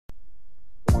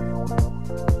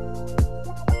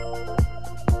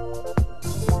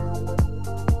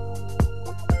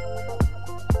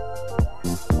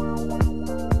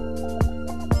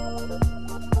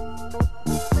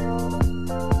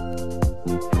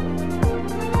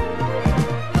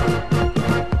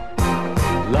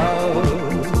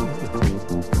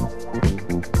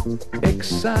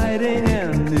exciting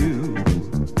and new.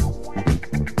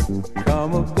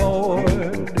 Come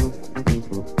aboard,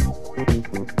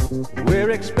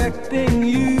 we're expecting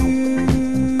you.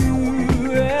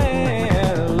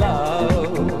 And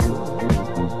love,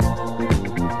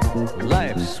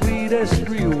 life's sweetest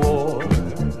reward.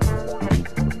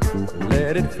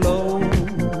 Let it flow,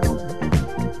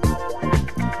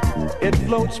 it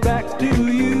floats back to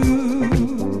you.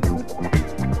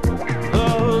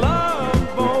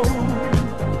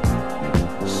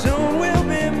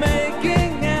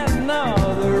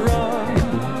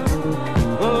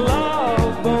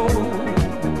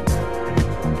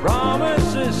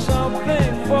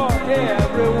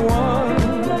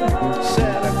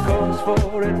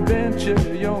 For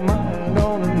adventure, your mind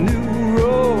on a new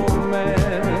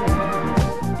romance.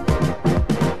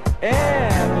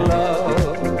 And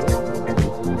love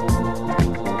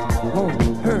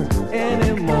won't hurt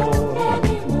anymore.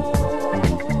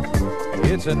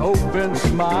 It's an open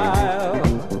smile